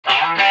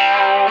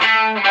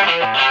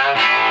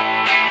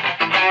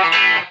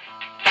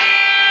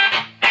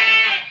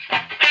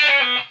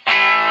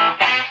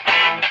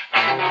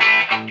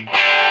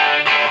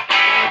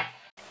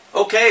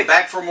Okay,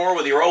 back for more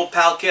with your old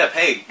pal Kip.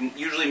 Hey,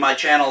 usually my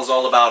channel is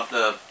all about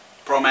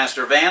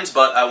ProMaster vans,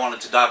 but I wanted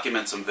to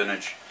document some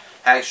vintage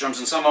Hagstroms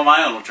and some of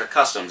my own, which are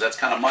customs. That's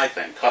kind of my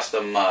thing.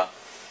 Custom,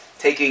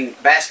 taking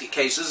basket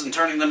cases and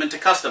turning them into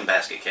custom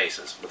basket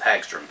cases with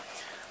Hagstrom.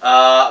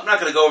 I'm not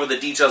going to go over the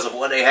details of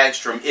what a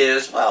Hagstrom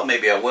is. Well,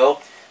 maybe I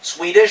will.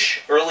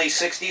 Swedish, early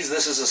 60s.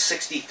 This is a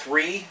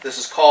 63. This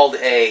is called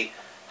a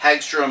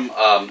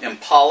Hagstrom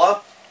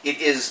Impala. It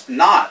is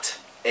not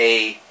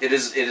a, it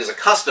is a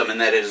custom in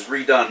that it is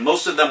redone.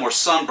 Most of them were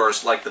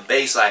sunburst, like the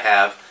bass I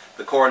have,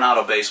 the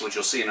Coronado bass, which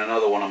you'll see in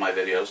another one of my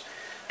videos.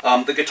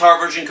 The guitar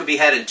version could be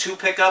had in 2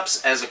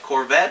 pickups as a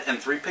Corvette and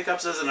 3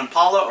 pickups as an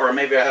Impala, or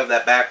maybe I have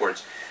that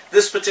backwards.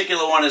 This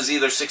particular one is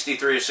either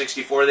 63 or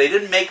 64. They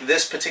didn't make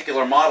this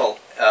particular model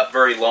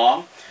very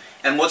long,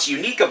 and what's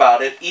unique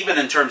about it, even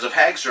in terms of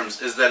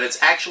Hagstroms, is that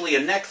it's actually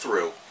a neck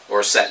through,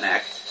 or a set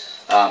neck.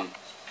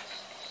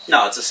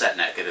 No, it's a set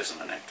neck. It isn't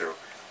a neck through.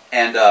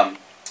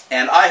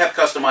 And I have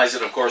customized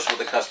it, of course,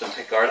 with a custom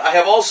pickguard. I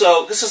have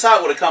also, this is how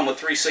it would have come with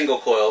 3 single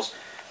coils.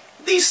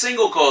 These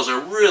single coils are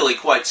really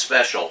quite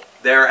special.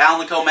 They're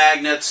Alnico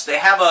magnets. They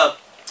have a,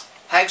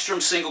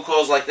 Hagstrom single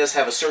coils like this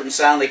have a certain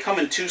sound. They come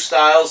in 2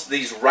 styles,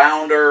 these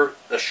rounder,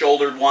 the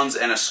shouldered ones,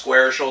 and a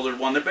square shouldered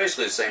one. They're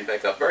basically the same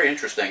pickup. Very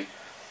interesting.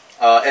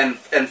 And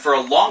for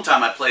a long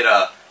time I played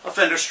a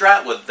Fender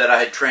Strat with that I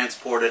had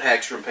transported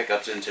Hagstrom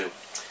pickups into.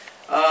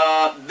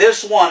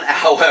 This one,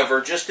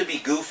 however, just to be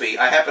goofy,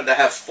 I happen to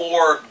have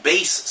 4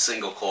 bass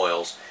single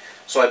coils,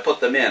 so I put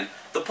them in.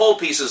 The pole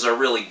pieces are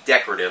really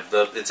decorative.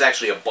 It's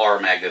actually a bar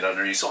magnet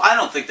underneath, so I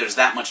don't think there's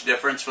that much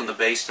difference from the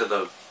bass to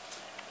the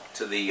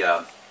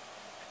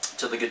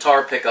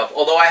guitar pickup.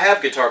 Although I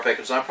have guitar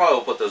pickups, and I probably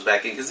will put those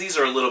back in because these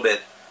are a little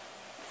bit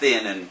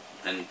thin and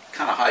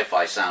kind of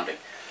hi-fi sounding.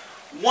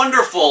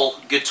 Wonderful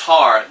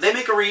guitar. They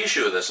make a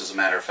reissue of this, as a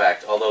matter of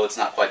fact, although it's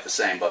not quite the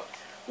same, but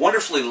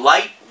wonderfully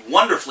light,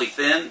 wonderfully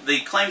thin.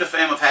 The claim to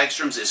fame of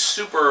Hagstroms is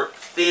super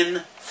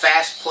thin,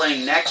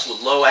 fast-playing necks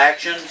with low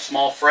action,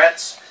 small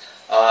frets,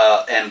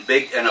 and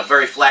a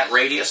very flat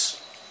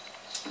radius.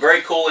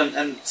 Very cool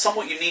and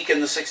somewhat unique in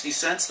the 60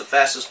 cents. The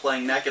fastest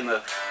playing neck in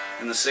the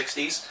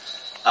 60s.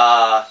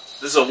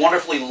 This is a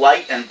wonderfully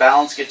light and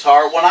balanced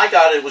guitar. When I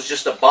got it, it was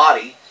just a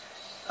body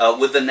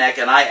with the neck,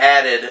 and I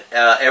added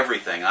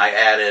everything. I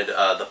added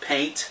the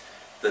paint,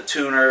 the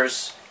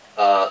tuners,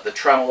 the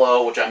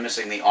tremolo, which I'm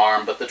missing the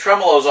arm, but the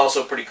tremolo is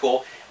also pretty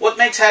cool. What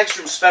makes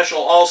Hagstrom special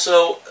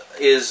also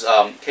is,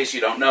 in case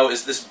you don't know,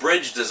 is this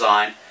bridge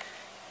design.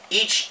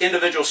 Each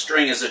individual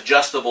string is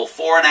adjustable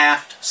fore and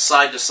aft,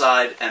 side to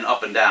side, and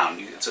up and down.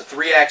 It's a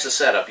 3-axis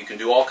setup. You can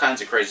do all kinds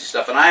of crazy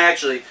stuff, and I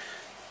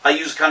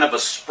use kind of a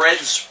spread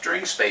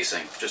string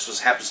spacing, just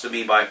as happens to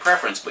me by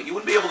preference, but you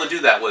wouldn't be able to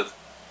do that with,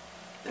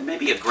 there may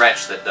be a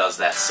Gretsch that does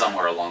that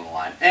somewhere along the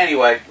line.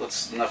 Anyway,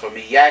 enough of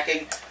me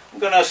yakking. I'm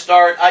going to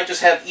start, I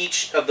just have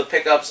each of the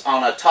pickups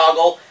on a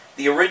toggle.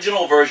 The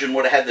original version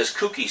would have had this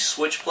kooky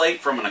switch plate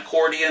from an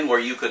accordion where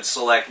you could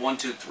select 1,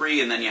 2,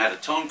 3, and then you had a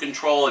tone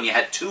control, and you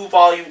had 2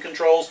 volume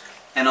controls,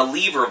 and a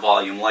lever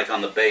volume like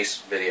on the bass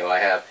video I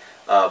have.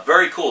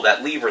 Very cool,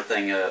 that lever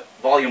thing.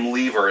 Volume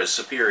lever is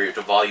superior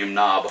to volume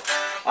knob,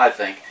 I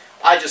think.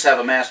 I just have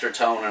a master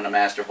tone and a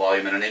master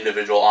volume and an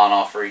individual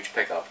on-off for each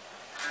pickup.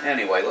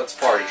 Anyway, let's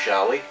party,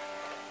 shall we?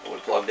 We're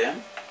plugged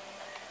in.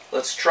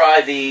 Let's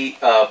try the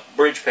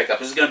bridge pickup.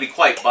 This is going to be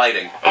quite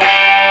biting. You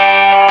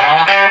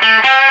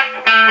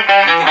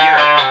can hear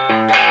it.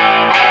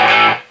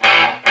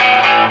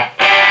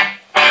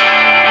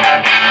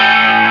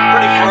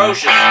 Pretty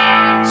ferocious.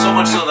 So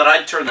much so that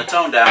I'd turn the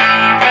tone down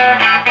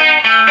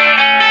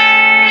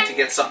to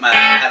get something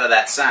out of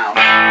that sound.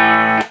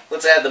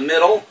 Let's add the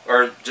middle,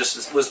 or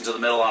just listen to the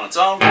middle on its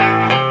own.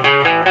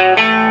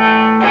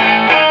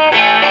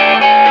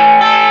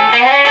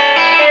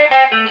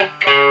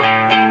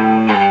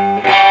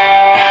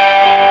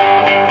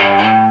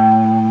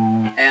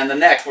 And the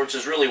neck, which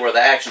is really where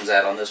the action's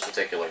at on this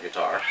particular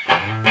guitar.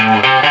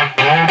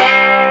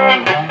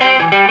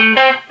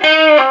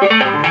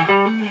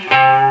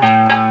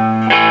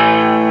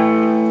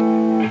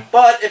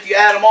 But if you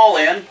add them all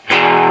in,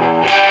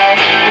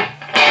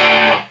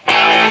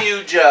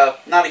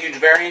 not a huge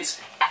variance.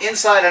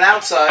 Inside and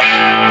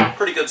outside,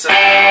 pretty good sound.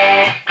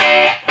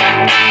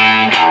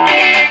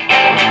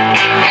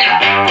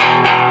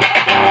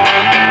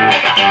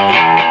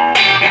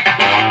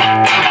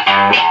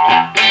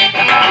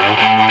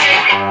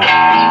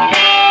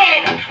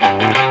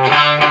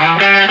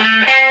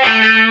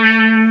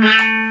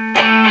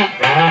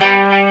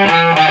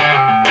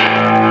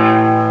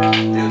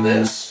 Do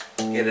this,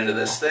 get into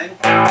this thing.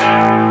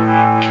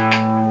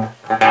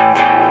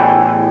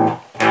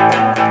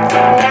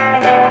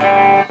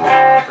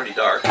 Pretty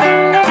dark. I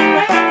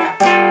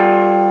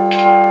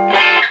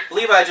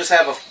believe I just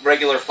have a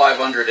regular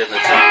 500 in the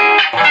tone.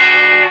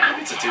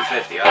 Maybe it's a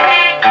 250.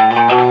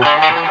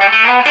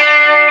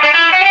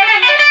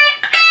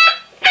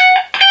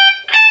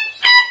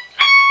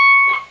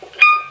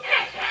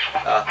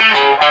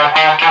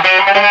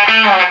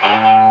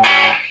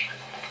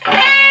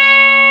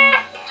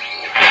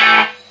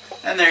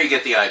 And there you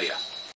get the idea.